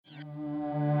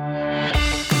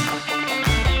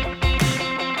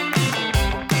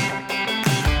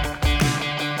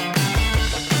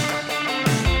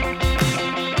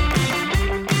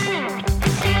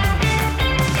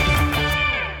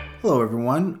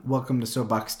Welcome to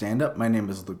Soapbox Stand Up. My name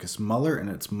is Lucas Muller,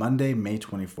 and it's Monday, May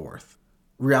 24th.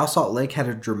 Real Salt Lake had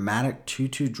a dramatic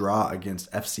 2-2 draw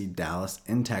against FC Dallas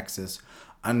in Texas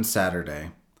on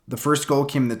Saturday. The first goal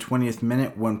came in the 20th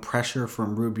minute when pressure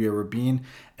from Rubio Rubin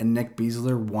and Nick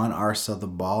Besler won RSL the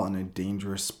ball in a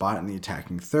dangerous spot in the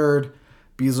attacking third.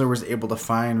 Besler was able to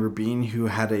find Rubin, who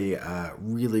had a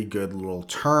really good little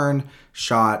turn,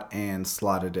 shot, and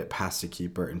slotted it past the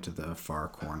keeper into the far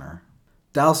corner.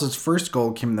 Dallas's first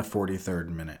goal came in the 43rd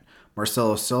minute.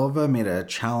 Marcelo Silva made a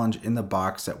challenge in the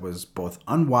box that was both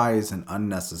unwise and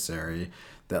unnecessary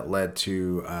that led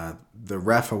to the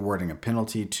ref awarding a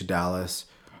penalty to Dallas.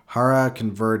 Hara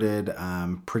converted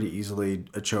pretty easily.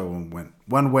 Ochoa went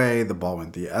one way, the ball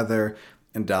went the other,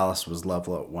 and Dallas was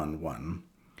level at 1-1.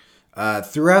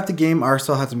 Throughout the game,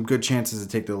 Arsenal had some good chances to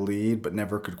take the lead, but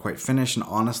never could quite finish. And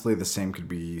honestly, the same could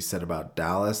be said about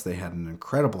Dallas. They had an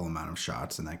incredible amount of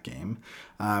shots in that game.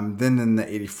 Then in the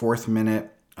 84th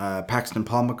minute, Paxton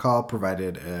Palmacall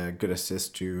provided a good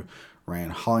assist to Ryan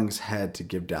Hollingshead to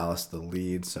give Dallas the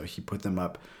lead. So he put them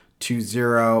up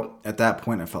 2-0. At that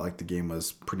point, I felt like the game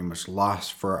was pretty much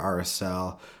lost for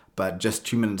RSL. But just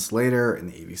 2 minutes later, in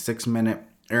the 86th minute,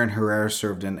 Aaron Herrera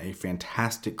served in a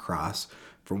fantastic cross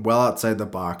from well outside the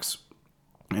box,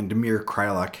 and Damir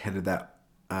Kreilach headed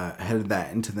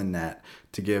that into the net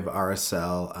to give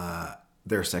RSL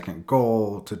their second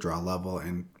goal to draw level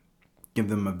and give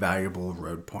them a valuable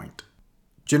road point.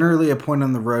 Generally, a point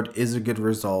on the road is a good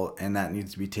result, and that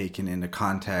needs to be taken into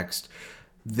context.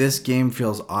 This game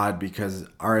feels odd because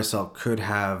RSL could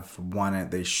have won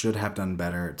it. They should have done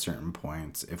better at certain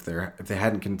points. If they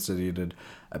hadn't conceded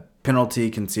a penalty,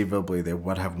 conceivably they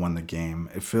would have won the game.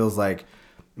 It feels like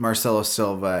Marcelo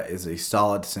Silva is a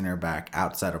solid center back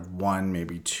outside of one,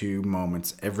 maybe two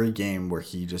moments every game where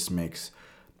he just makes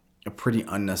a pretty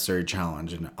unnecessary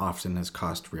challenge and often has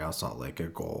cost Real Salt Lake a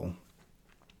goal.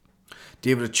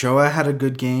 David Ochoa had a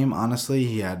good game, honestly.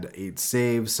 He had 8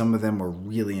 saves. Some of them were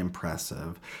really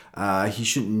impressive. He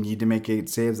shouldn't need to make 8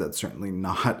 saves. That's certainly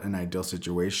not an ideal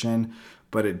situation,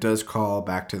 but it does call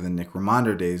back to the Nick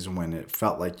Rimando days when it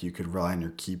felt like you could rely on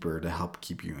your keeper to help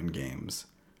keep you in games.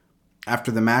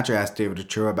 After the match, I asked David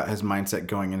Ochoa about his mindset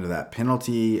going into that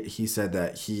penalty. He said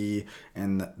that he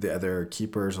and the other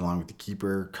keepers, along with the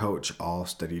keeper coach, all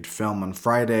studied film on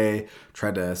Friday,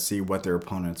 tried to see what their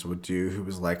opponents would do, who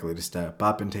was likely to step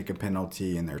up and take a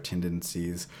penalty, and their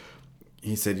tendencies.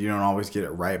 He said you don't always get it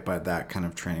right, but that kind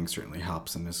of training certainly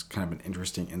helps and is kind of an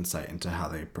interesting insight into how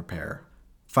they prepare.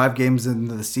 5 games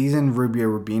into the season, Rubio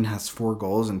Rubin has 4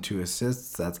 goals and 2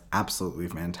 assists. That's absolutely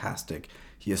fantastic.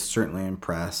 He has certainly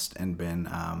impressed and been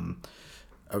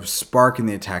a spark in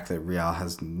the attack that Real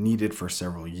has needed for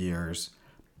several years.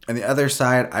 On the other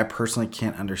side, I personally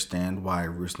can't understand why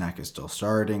Rusnak is still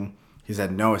starting. He's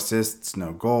had no assists,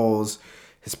 no goals.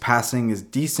 His passing is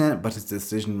decent, but his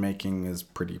decision-making is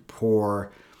pretty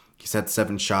poor. He's had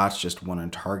 7 shots, just 1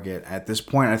 on target. At this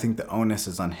point, I think the onus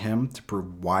is on him to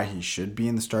prove why he should be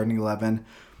in the starting 11.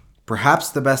 Perhaps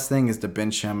the best thing is to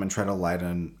bench him and try to light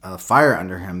a fire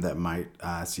under him that might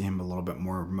see him a little bit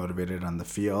more motivated on the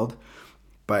field.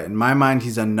 But in my mind,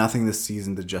 he's done nothing this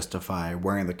season to justify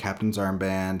wearing the captain's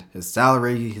armband, his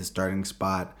salary, his starting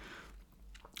spot.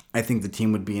 I think the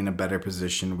team would be in a better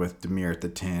position with Damir at the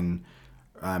 10,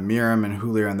 Miram and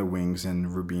Julio on the wings,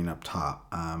 and Rubin up top.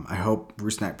 I hope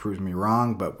Rusnak proves me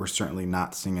wrong, but we're certainly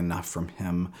not seeing enough from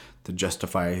him to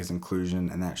justify his inclusion,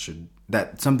 and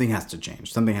that something has to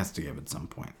change. Something has to give at some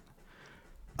point.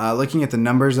 Looking at the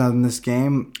numbers on this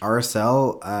game,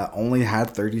 RSL only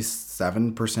had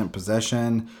 37%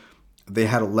 possession. They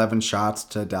had 11 shots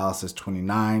to Dallas's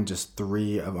 29. Just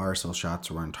 3 of RSL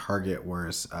shots were on target,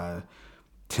 whereas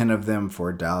 10 of them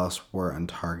for Dallas were on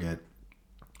target.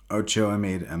 Ochoa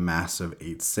made a massive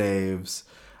 8 saves.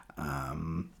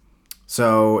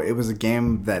 So it was a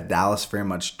game that Dallas very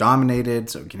much dominated.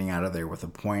 So getting out of there with a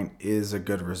point is a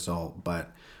good result.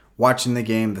 But watching the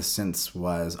game, the sense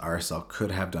was RSL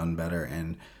could have done better.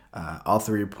 And all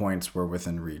 3 points were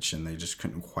within reach and they just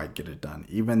couldn't quite get it done.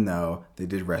 Even though they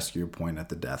did rescue a point at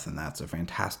the death. And that's a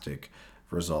fantastic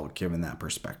result given that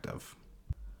perspective.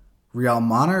 Real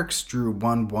Monarchs drew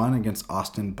 1-1 against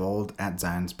Austin Bold at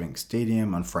Zions Bank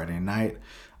Stadium on Friday night.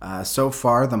 So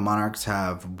far, the Monarchs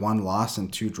have 1 loss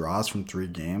and 2 draws from 3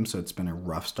 games, so it's been a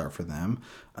rough start for them.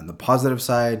 On the positive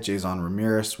side, Jason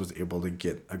Ramirez was able to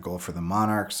get a goal for the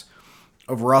Monarchs.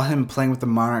 Overall, him playing with the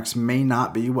Monarchs may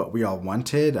not be what we all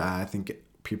wanted. I think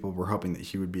people were hoping that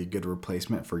he would be a good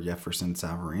replacement for Jefferson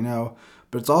Savarino,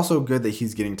 but it's also good that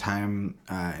he's getting time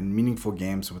in meaningful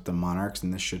games with the Monarchs,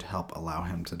 and this should help allow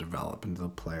him to develop into the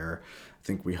player I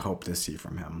think we hope to see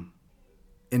from him.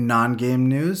 In non-game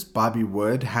news, Bobby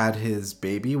Wood had his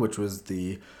baby, which was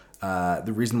the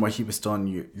reason why he was still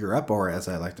in Europe, or as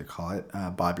I like to call it,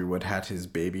 Bobby Wood had his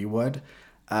baby Wood.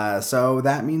 So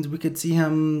that means we could see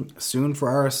him soon for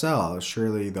RSL.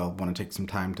 Surely they'll want to take some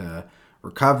time to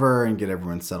recover and get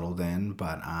everyone settled in,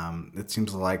 but it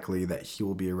seems likely that he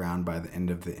will be around by the end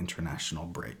of the international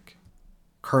break.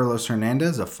 Carlos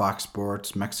Hernandez of Fox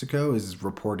Sports Mexico is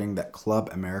reporting that Club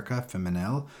America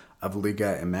Femenil of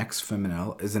Liga MX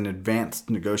Femenil is in advanced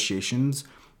negotiations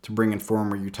to bring in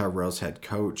former Utah Royals head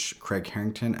coach Craig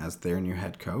Harrington as their new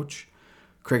head coach.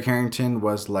 Craig Harrington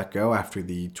was let go after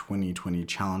the 2020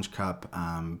 Challenge Cup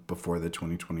before the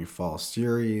 2020 Fall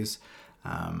Series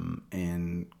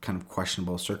in kind of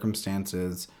questionable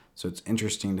circumstances. So it's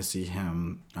interesting to see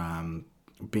him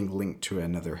being linked to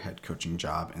another head coaching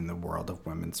job in the world of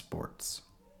women's sports.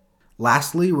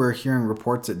 Lastly, we're hearing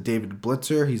reports that David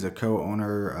Blitzer, he's a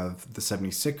co-owner of the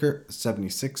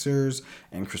 76ers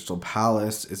and Crystal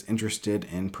Palace, is interested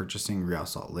in purchasing Real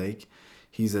Salt Lake.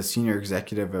 He's a senior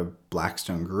executive of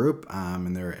Blackstone Group,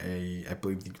 and they're I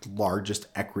believe, the largest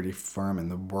equity firm in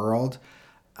the world.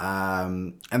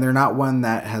 And they're not one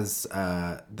that has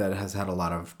had a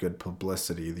lot of good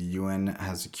publicity. The UN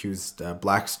has accused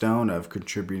Blackstone of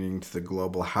contributing to the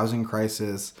global housing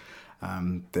crisis.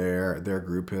 Their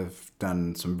group have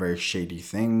done some very shady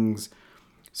things.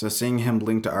 So seeing him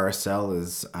linked to RSL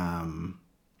is a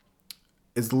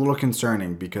little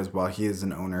concerning, because while he is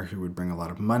an owner who would bring a lot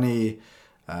of money,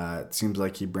 it seems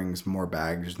like he brings more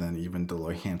baggage than even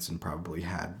Deloy Hansen probably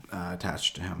had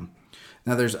attached to him.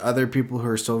 Now, there's other people who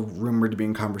are still rumored to be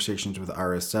in conversations with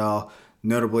RSL.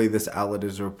 Notably, this outlet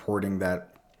is reporting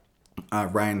that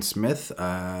Ryan Smith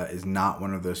is not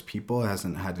one of those people,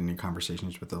 hasn't had any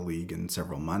conversations with the league in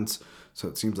several months. So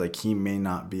it seems like he may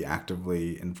not be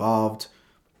actively involved.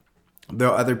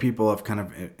 Though other people have kind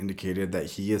of indicated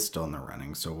that he is still in the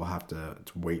running. So we'll have to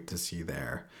wait to see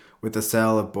there. With the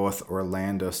sale of both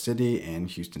Orlando City and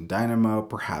Houston Dynamo,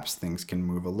 perhaps things can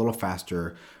move a little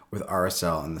faster with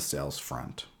RSL in the sales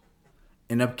front.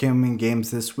 In upcoming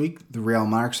games this week, the Real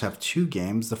Monarchs have 2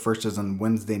 games. The first is on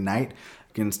Wednesday night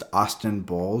against Austin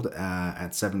Bold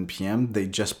at 7 p.m. They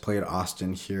just played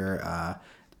Austin here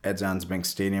at Zions Bank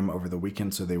Stadium over the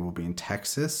weekend, so they will be in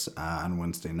Texas on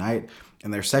Wednesday night.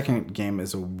 And their second game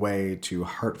is away to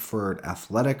Hartford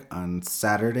Athletic on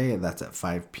Saturday. That's at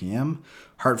 5 p.m.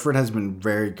 Hartford has been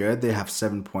very good. They have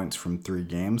 7 points from 3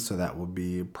 games, so that will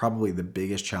be probably the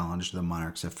biggest challenge the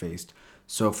Monarchs have faced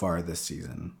so far this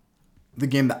season. The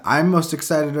game that I'm most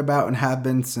excited about, and have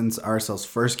been since RSL's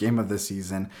first game of the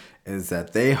season, is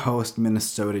that they host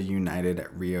Minnesota United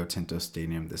at Rio Tinto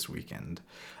Stadium this weekend.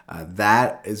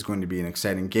 That is going to be an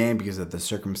exciting game because of the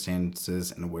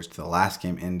circumstances in which the last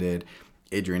game ended.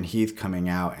 Adrian Heath coming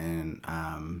out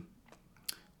and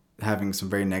having some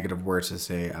very negative words to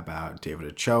say about David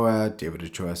Ochoa. David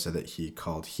Ochoa said that he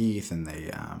called Heath, and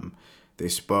they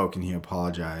spoke, and he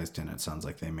apologized, and it sounds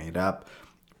like they made up.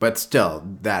 But still,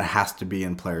 that has to be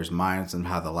in players' minds and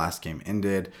how the last game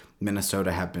ended.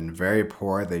 Minnesota have been very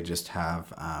poor. They just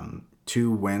have 2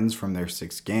 wins from their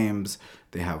 6 games.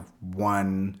 They have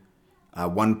 1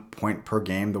 point per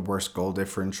game, the worst goal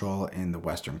differential in the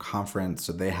Western Conference.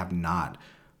 So they have not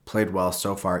played well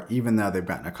so far, even though they've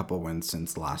gotten a couple wins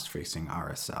since last facing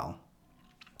RSL.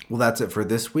 Well, that's it for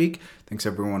this week. Thanks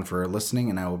everyone for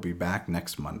listening, and I will be back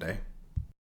next Monday.